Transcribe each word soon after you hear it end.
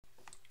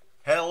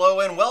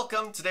Hello and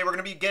welcome. Today we're going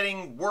to be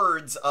getting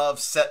words of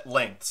set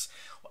lengths.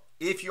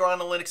 If you're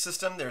on a Linux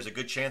system, there's a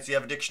good chance you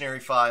have a dictionary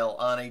file.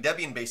 On a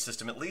Debian-based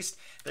system, at least,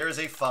 there is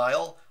a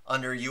file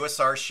under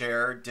USR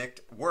share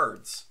dict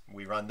words.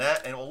 We run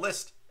that and it will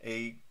list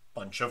a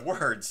bunch of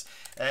words.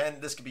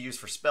 And this could be used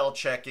for spell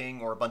checking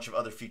or a bunch of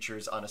other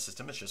features on a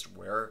system. It's just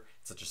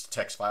just a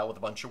text file with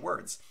a bunch of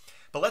words.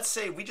 But let's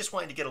say we just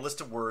wanted to get a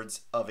list of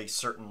words of a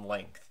certain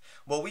length.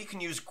 Well, we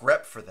can use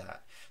grep for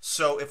that.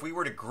 So if we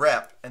were to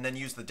grep and then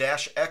use the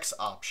 -x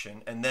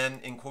option, and then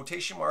in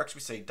quotation marks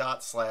we say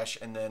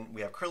 // and then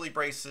we have curly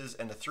braces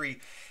and a 3,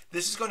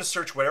 this is going to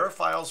search whatever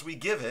files we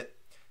give it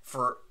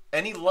for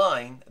any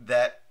line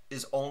that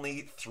is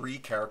only 3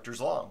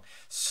 characters long.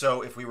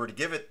 So if we were to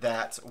give it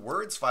that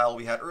words file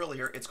we had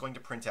earlier, it's going to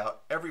print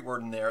out every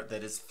word in there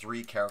that is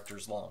 3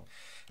 characters long.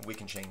 And we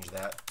can change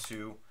that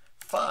to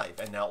 5,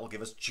 and now it will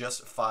give us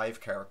just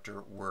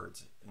 5-character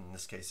words, in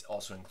this case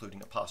also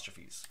including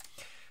apostrophes.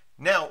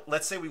 Now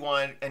let's say we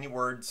want any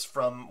words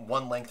from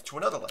one length to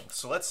another length.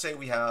 So let's say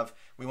we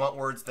want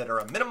words that are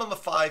a minimum of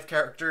 5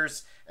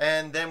 characters,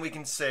 and then we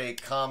can say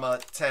comma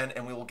 10,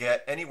 and we will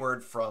get any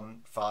word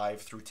from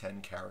 5 through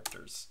 10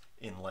 characters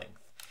in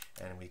length.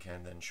 And we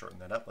can then shorten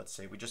that up. Let's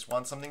say we just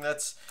want something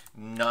that's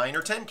 9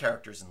 or 10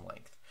 characters in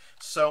length.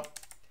 So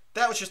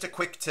that was just a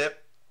quick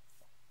tip,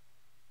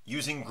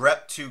 using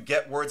grep to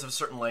get words of a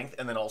certain length,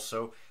 and then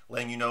also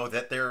letting you know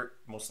that there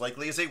most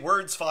likely is a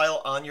words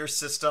file on your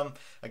system.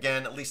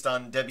 Again, at least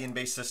on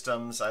Debian-based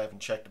systems, I haven't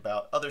checked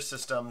about other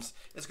systems,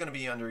 it's going to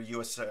be under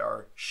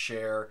USR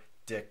share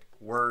dict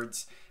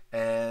words.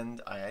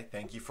 And I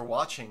thank you for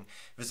watching.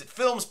 Visit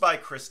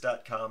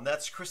filmsbychris.com.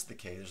 That's Chris the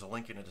K. There's a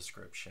link in the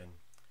description.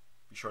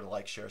 Be sure to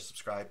like, share,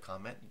 subscribe,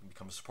 comment. You can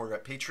become a supporter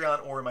at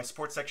Patreon or in my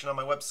support section on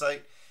my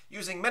website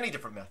using many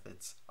different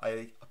methods.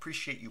 I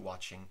appreciate you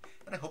watching,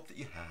 and I hope that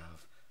you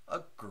have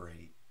a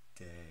great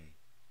day.